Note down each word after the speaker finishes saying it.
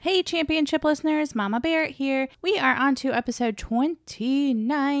Hey, Championship listeners, Mama Barrett here. We are on to episode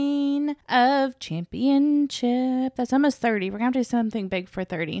 29 of Championship. That's almost 30. We're going to do something big for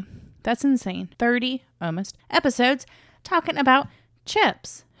 30. That's insane. 30, almost, episodes talking about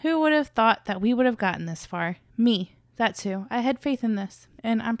chips. Who would have thought that we would have gotten this far? Me. That's who. I had faith in this,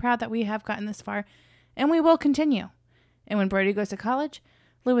 and I'm proud that we have gotten this far, and we will continue. And when Brody goes to college,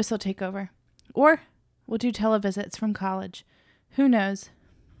 Lewis will take over. Or we'll do televisits from college. Who knows?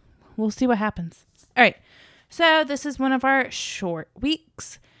 We'll see what happens. All right. So this is one of our short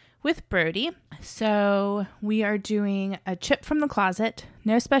weeks with Brody. So we are doing a chip from the closet.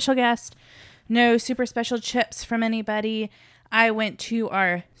 No special guest. No super special chips from anybody. I went to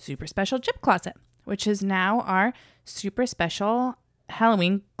our super special chip closet, which is now our super special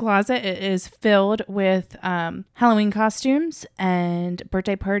Halloween closet. It is filled with Halloween costumes and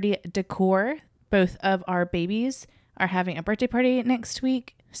birthday party decor. Both of our babies are having a birthday party next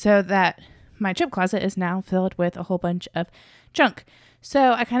week. So that my chip closet is now filled with a whole bunch of junk.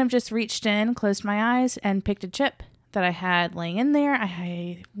 So I kind of just reached in, closed my eyes, and picked a chip that I had laying in there.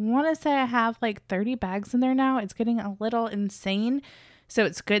 I want to say I have like 30 bags in there now. It's getting a little insane. So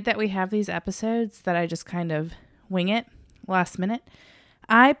it's good that we have these episodes that I just kind of wing it last minute.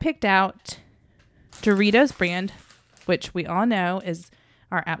 I picked out Doritos brand, which we all know is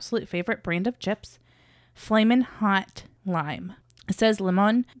our absolute favorite brand of chips. Flamin' Hot Lime. It says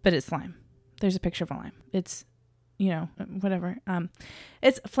Límon, but it's lime. There's a picture of a lime. It's, whatever.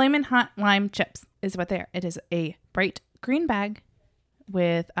 It's Flamin' Hot Lime chips is what they are. It is a bright green bag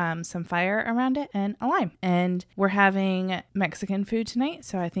with some fire around it and a lime. And we're having Mexican food tonight,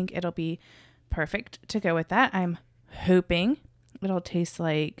 so I think it'll be perfect to go with that. I'm hoping it'll taste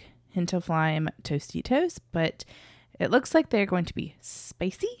like hint of lime Tostitos, but it looks like they're going to be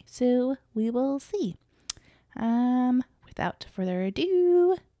spicy, so we will see. Without further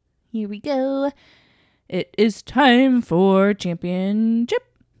ado, here we go. It is time for Championship,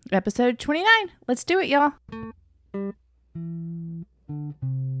 episode 29. Let's do it, y'all.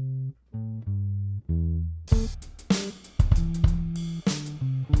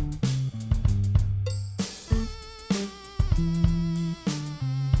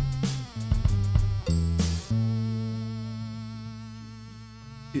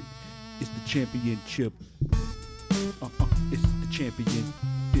 It's the championship. It's the champion.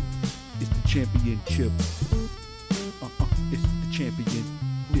 It's the championship. It's the champion.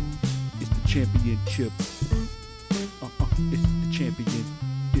 It's the championship. It's the champion.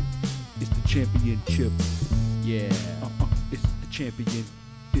 It's the championship. Yeah. It's the champion.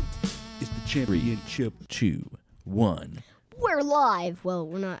 It's the championship. 2, 1. We're live. Well,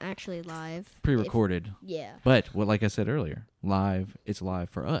 we're not actually live. Pre-recorded. Yeah. But, like I said earlier, live, it's live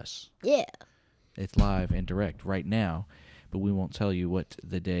for us. Yeah. It's live and direct right now, but we won't tell you what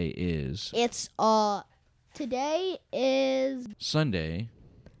the day is. It's, today is... Sunday,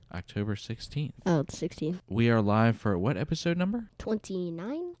 October 16th. Oh, it's 16. We are live for what episode number?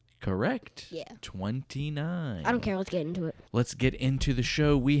 29? Correct. Yeah. 29. I don't care. Let's get into it. Let's get into the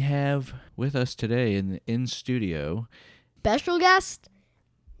show. We have with us today in studio. Special guest?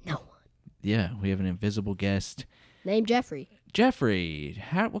 No one. Yeah, we have an invisible guest. Named Jeffrey. Jeffrey,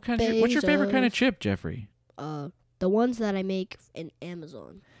 what's your favorite kind of chip, Jeffrey? The ones that I make in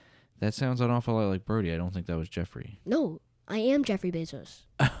Amazon. That sounds an awful lot like Brody. I don't think that was Jeffrey. No, I am Jeffrey Bezos.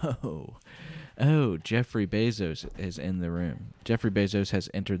 Oh, Jeffrey Bezos is in the room. Jeffrey Bezos has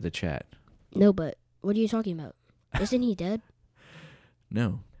entered the chat. No, but what are you talking about? Isn't he dead?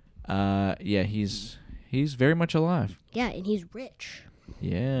 No. Yeah, he's very much alive. Yeah, and he's rich.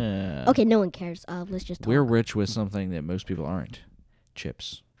 Yeah. Okay, no one cares. Let's just talk. We're rich with something that most people aren't.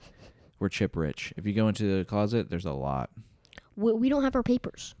 Chips. We're chip rich. If you go into the closet, there's a lot. We don't have our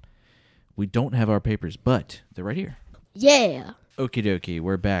papers. We don't have our papers, but they're right here. Yeah. Okie dokie,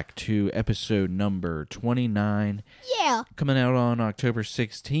 we're back to episode number 29. Yeah. Coming out on October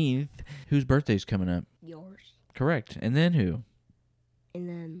 16th. Whose birthday's coming up? Yours. Correct. And then who? And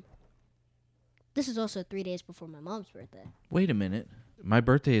then this is also 3 days before my mom's birthday. Wait a minute. My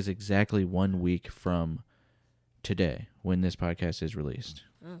birthday is exactly 1 week from today when this podcast is released.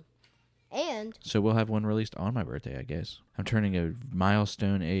 Oh. And So we'll have one released on my birthday, I guess. I'm turning a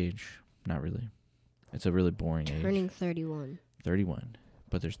milestone age. Not really. It's a really boring age. turning 31. 31.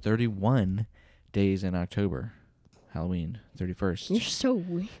 But there's 31 days in October. Halloween, 31st. You're so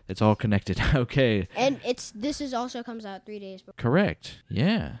weird. It's all connected. Okay. And this is also comes out 3 days before. Correct.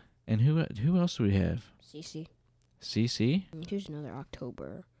 Yeah. And who else do we have? Cece. CC? Here's another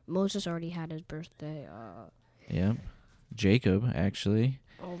October. Moses already had his birthday Yep. Jacob, actually.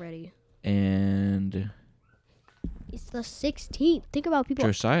 already. And It's the 16th. Think about people.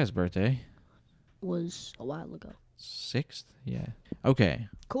 Josiah's birthday. Was a while ago. 6th? Yeah. Okay.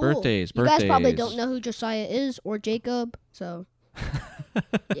 Cool. Birthdays. You guys probably don't know who Josiah is or Jacob, so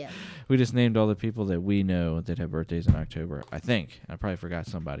yeah. We just named all the people that we know that have birthdays in October. I think. I probably forgot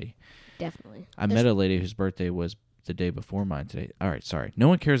somebody. Definitely. I met a lady whose birthday was the day before mine today. All right, sorry. No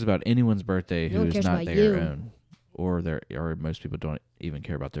one cares about anyone's birthday No who one is cares not about their you. own. Or most people don't even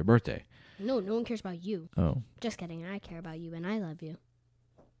care about their birthday. No one cares about you. Oh. Just kidding. I care about you and I love you.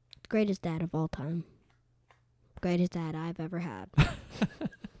 The greatest dad of all time. Greatest dad I've ever had.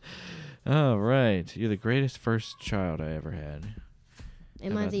 All right. You're the greatest first child I ever had.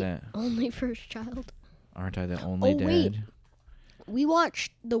 Am How I about the that? only first child? Aren't I the only dad? Wait. We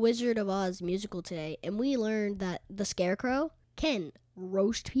watched The Wizard of Oz musical today, and we learned that the Scarecrow can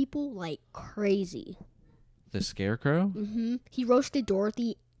roast people like crazy. The Scarecrow? He roasted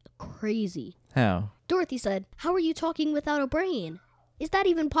Dorothy crazy. How? Dorothy said, "How are you talking without a brain? Is that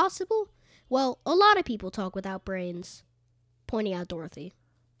even possible?" Well, a lot of people talk without brains. Pointing out Dorothy.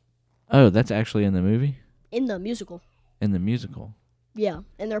 Oh, that's actually in the movie? In the musical. In the musical? Yeah,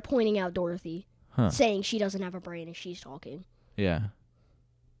 and they're pointing out Dorothy. Huh. Saying she doesn't have a brain and she's talking. Yeah.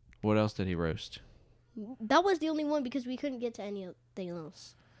 What else did he roast? That was the only one because we couldn't get to anything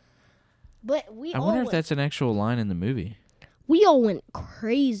else. But I wonder if that's an actual line in the movie. We all went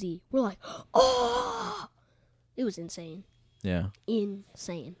crazy. We're like, oh! It was insane. Yeah.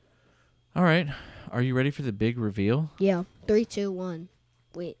 Insane. All right. Are you ready for the big reveal? Yeah. 3, 2, 1.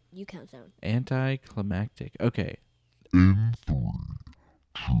 Wait, you count down. Anticlimactic. Okay.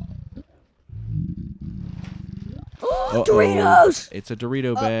 Oh, Doritos! It's a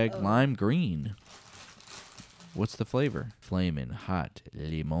Dorito bag, lime green. What's the flavor? Flamin' hot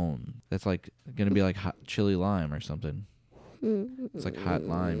Límon. That's like gonna be like hot chili lime or something. It's like hot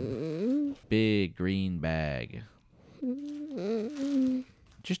lime. Big green bag.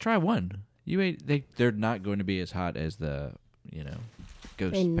 Just try one. You ate. They're not going to be as hot as the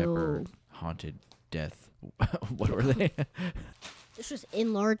ghost pepper haunted death. What were they? This was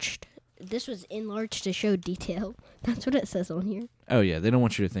enlarged. This was enlarged to show detail. That's what it says on here. Oh yeah, they don't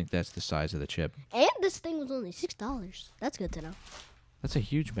want you to think that's the size of the chip. And this thing was only $6. That's good to know. That's a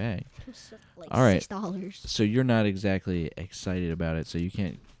huge bag. It was like All right. $6. So you're not exactly excited about it. So you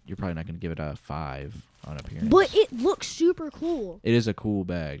can't. You're probably not going to give it a 5 on appearance. But it looks super cool. It is a cool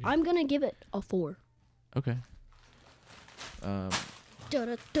bag. I'm gonna give it a 4. Okay.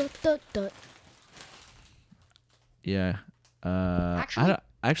 Yeah. Actually, I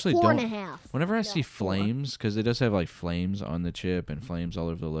actually 4.5. don't. Whenever I No, see 4. flames, because it does have like flames on the chip and flames all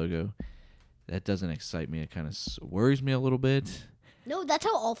over the logo, that doesn't excite me. It kind of worries me a little bit. No, that's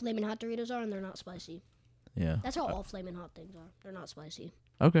how all Flamin' Hot Doritos are, and they're not spicy. Yeah. That's how all Flamin' Hot things are. They're not spicy.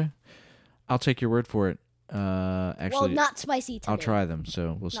 Okay. I'll take your word for it. Actually, Well, not spicy to me. I'll try them,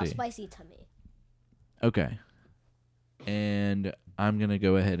 so we'll Not see. spicy to me. Okay. And I'm going to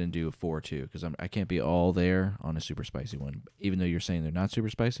go ahead and do a 4 too, because I can't be all there on a super spicy one. Even though you're saying they're not super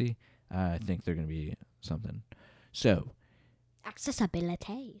spicy, I think they're going to be something. So,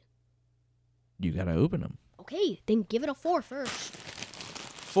 Accessibility. you got to open them. Okay, then give it a 4 first.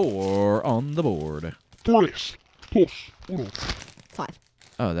 4 on the board. 3, 2, 1. 5.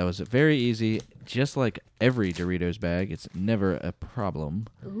 Oh, that was very easy. Just like every Doritos bag, it's never a problem.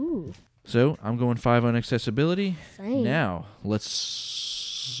 Ooh. So, I'm going 5 on accessibility. Same. Now, let's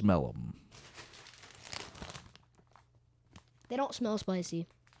smell them. They don't smell spicy.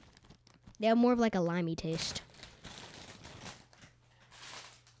 They have more of like a limey taste.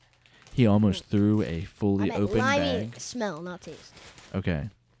 He almost threw a I fully meant open limey bag. smell, not taste. Okay.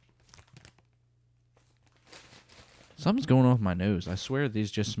 Something's going on with my nose. I swear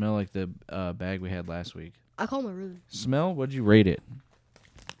these just smell like the bag we had last week. I call maroon. Smell? What'd you rate it?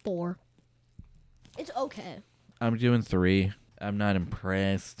 4. It's okay. I'm doing 3. I'm not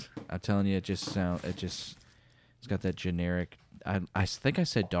impressed. I'm telling you, it's got that generic. I think I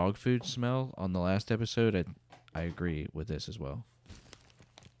said dog food smell on the last episode. I agree with this as well.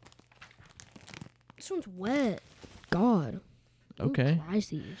 This one's wet. God. Okay. Who tries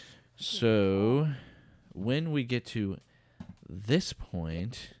these? So, when we get to this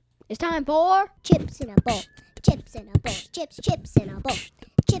point, It's time for Chips in a bowl. Chips in a bowl. Chips in a bowl.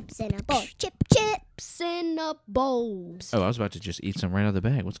 Chips in a bowl. chips in a bowl. oh, I was about to just eat some right out of the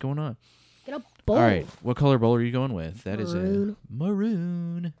bag. What's going on? Get a bowl. All right, what color bowl are you going with? That is Maroon. a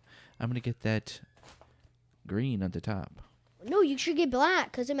maroon. I'm gonna get that green at the top. No, you should get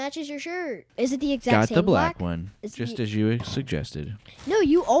black because it matches your shirt. Is it the exact Got same the black one, Is just the- as you suggested. No,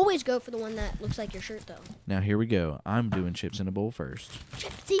 you always go for the one that looks like your shirt, though. Now here we go. I'm doing chips in a bowl first.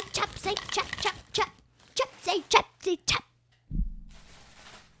 Chipsy, chipsy, chip, chip, chip. Chipsy, chipsy, spicy chip.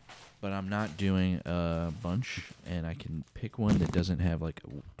 But I'm not doing a bunch, and I can pick one that doesn't have like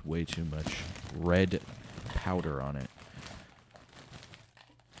way too much red powder on it.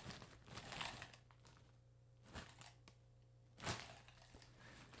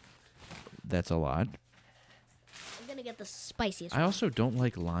 That's a lot. I'm gonna get the spiciest I one. also don't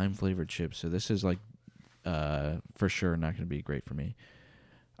like lime flavored chips, so this is like for sure not going to be great for me.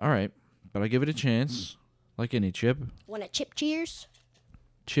 All right, but I give it a chance, like any chip. Want a chip cheers?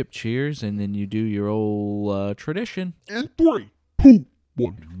 Chip cheers, and then you do your old tradition. In 3, 2,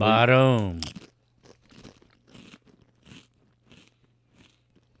 1. Bottom.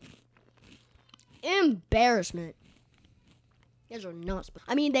 Embarrassment. These are not.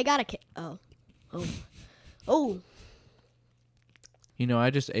 I mean, they gotta. Oh. You know, I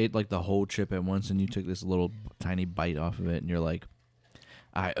just ate like the whole chip at once, and you took this little tiny bite off of it, and you're like,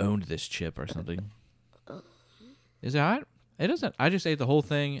 I owned this chip or something. Is it hot? It doesn't. I just ate the whole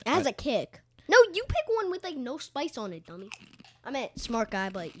thing. It has a kick. No, you pick one with like no spice on it, dummy. I meant smart guy,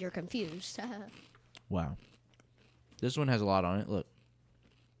 but you're confused. Wow. This one has a lot on it. Look.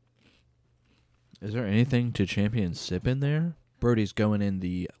 Is there anything to champion sip in there? Brody's going in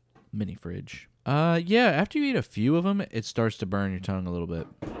the mini fridge. Yeah, after you eat a few of them, it starts to burn your tongue a little bit.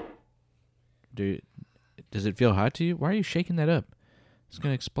 Does it feel hot to you? Why are you shaking that up? It's going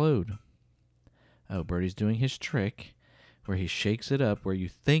to explode. Oh, Brody's doing his trick where he shakes it up where you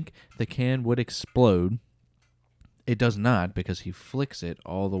think the can would explode. It does not because he flicks it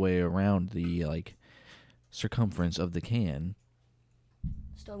all the way around the like circumference of the can.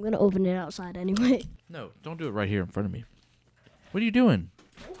 So I'm gonna open it outside anyway. No, don't do it right here in front of me. What are you doing?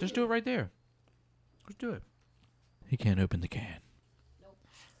 Just do it right there. Just do it. He can't open the can. Nope.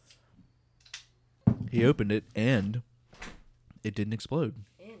 He opened it and it didn't explode.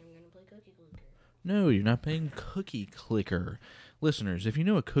 And I'm gonna play Cookie Clicker. No, you're not playing Cookie Clicker. Listeners, if you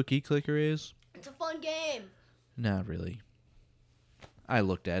know what Cookie Clicker is, It's a fun game. not really. I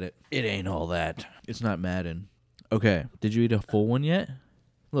looked at it. It ain't all that. It's not Madden. Okay, did you eat a full one yet?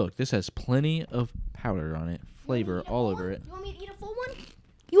 Look, this has plenty of powder on it, flavor all over it. You want me to eat a full one?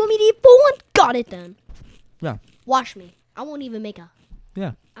 You want me to eat a full one? Got it then. Yeah. Watch me. I won't even make a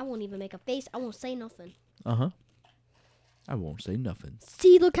face. I won't say nothing. Uh-huh. I won't say nothing.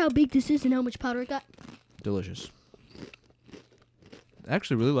 See, look how big this is and how much powder it got. Delicious. I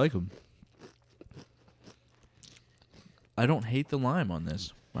actually really like them. I don't hate the lime on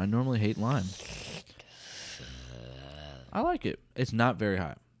this. I normally hate lime. I like it. It's not very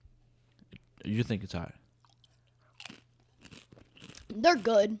hot. You think it's hot? They're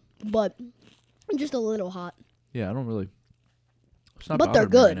good, but just a little hot. Yeah, I don't really. It's not But they're bothering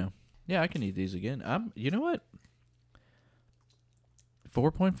me good. right now. Yeah, I can eat these again. You know what?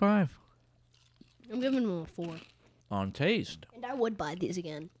 4.5 I'm giving them a 4. on taste. And I would buy these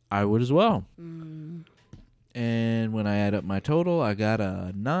again. I would as well. And when I add up my total, I got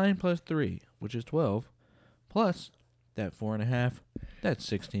a 9 plus 3, which is 12, plus that 4.5, that's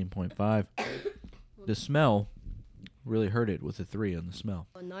 16.5. The smell really hurt it with a 3 on the smell.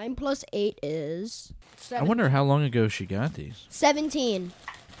 9 plus 8 is... I wonder how long ago she got these. 17.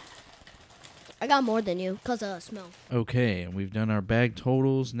 I got more than you because of smell. Okay, and we've done our bag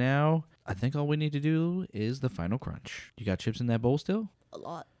totals now. I think all we need to do is the final crunch. You got chips in that bowl still? A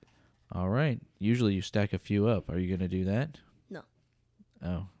lot. All right. Usually you stack a few up. Are you going to do that? No.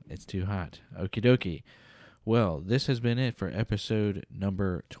 Oh, it's too hot. Okie dokie. Well, this has been it for episode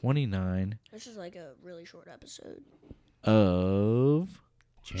number 29 This is like a really short episode. of...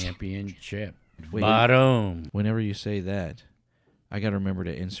 Championship. Wait, Bottom. Whenever you say that, I got to remember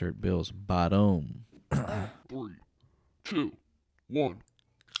to insert Bill's bottom. 3, 2, 1.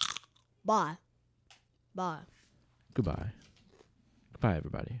 Bye. Bye. Goodbye. Goodbye,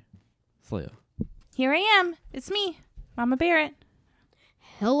 everybody. Flea. Here I am. It's me, Mama Barrett.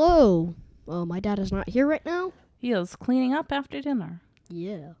 Hello. Well, my dad is not here right now. He is cleaning up after dinner.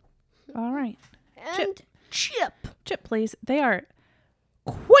 Yeah. All right. And Chip. Chip, please. They are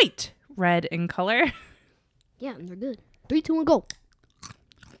quite red in color. Yeah, and they're good. 3, 2, 1, go.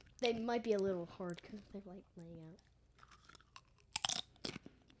 They might be a little hard because they're like laying out.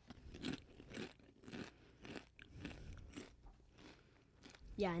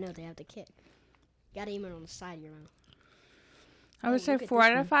 Yeah, I know they have the kick. Gotta aim it on the side of your mouth. I would Oh, say look at 4 this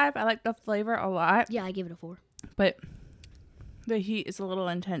out of one. 5. I like the flavor a lot, Yeah, I give it a 4. but the heat is a little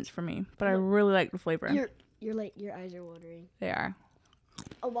intense for me. But I really like the flavor. You're like your eyes are watering. They are.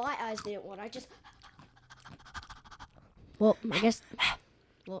 Oh, my eyes didn't water. I just. Well, I guess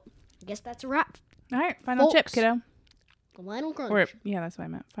that's a wrap. All right, final chip, Folks. kiddo. Final crunch. Or yeah, that's what I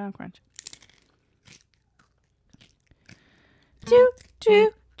meant. Final crunch. do,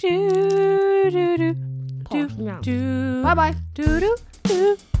 do, do, do, do, do, Now. do. Bye-bye. Do, do,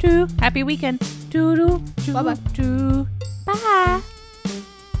 do, do. Happy weekend. Do, do, do, Bye-bye. do. Bye.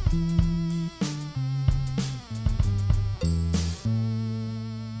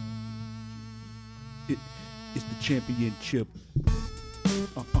 It's the championship.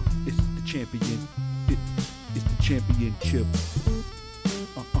 It's the champion. It's the championship.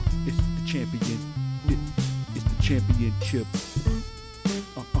 It's the champion. It's the championship.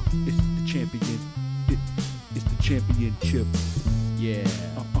 It's the champion. It's the championship. Yeah.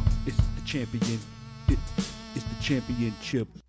 It's the champion. It's the championship.